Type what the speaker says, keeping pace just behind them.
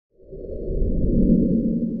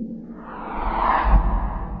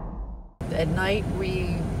At night,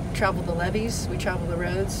 we travel the levees, we travel the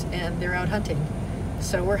roads, and they're out hunting.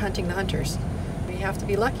 So we're hunting the hunters. We have to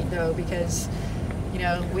be lucky, though, because, you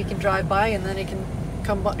know, we can drive by and then it can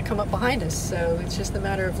come up behind us. So it's just a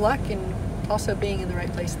matter of luck and also being in the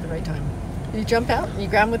right place at the right time. You jump out, you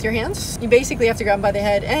grab them with your hands. You basically have to grab them by the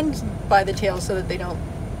head and by the tail so that they don't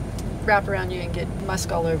wrap around you and get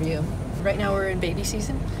musk all over you. Right now we're in baby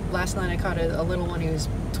season. Last night I caught a little one who was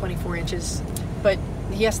 24 inches, but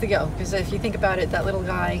he has to go, because if you think about it, that little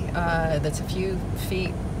guy that's a few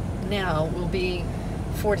feet now will be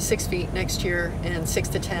 4 to 6 feet next year and 6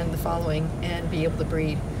 to 10 the following, and be able to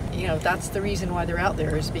breed. You know, that's the reason why they're out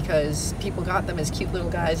there, is because people got them as cute little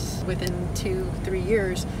guys. Within 2-3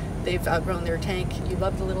 years, they've outgrown their tank. You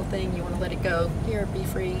love the little thing, you want to let it go. Here, be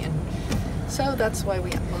free. And so that's why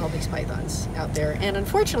we have all these pythons out there. And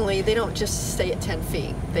unfortunately, they don't just stay at 10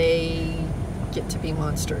 feet. They get to be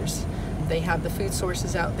monsters. They have the food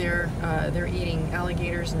sources out there. They're eating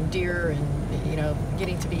alligators and deer and, you know,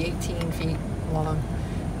 getting to be 18 feet long.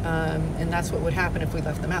 And that's what would happen if we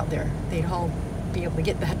left them out there. They'd all be able to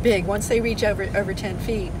get that big. Once they reach over 10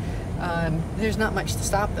 feet, there's not much to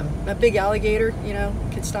stop them. A big alligator, you know,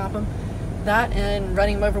 could stop them. That and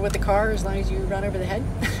running them over with the car, as long as you run over the head.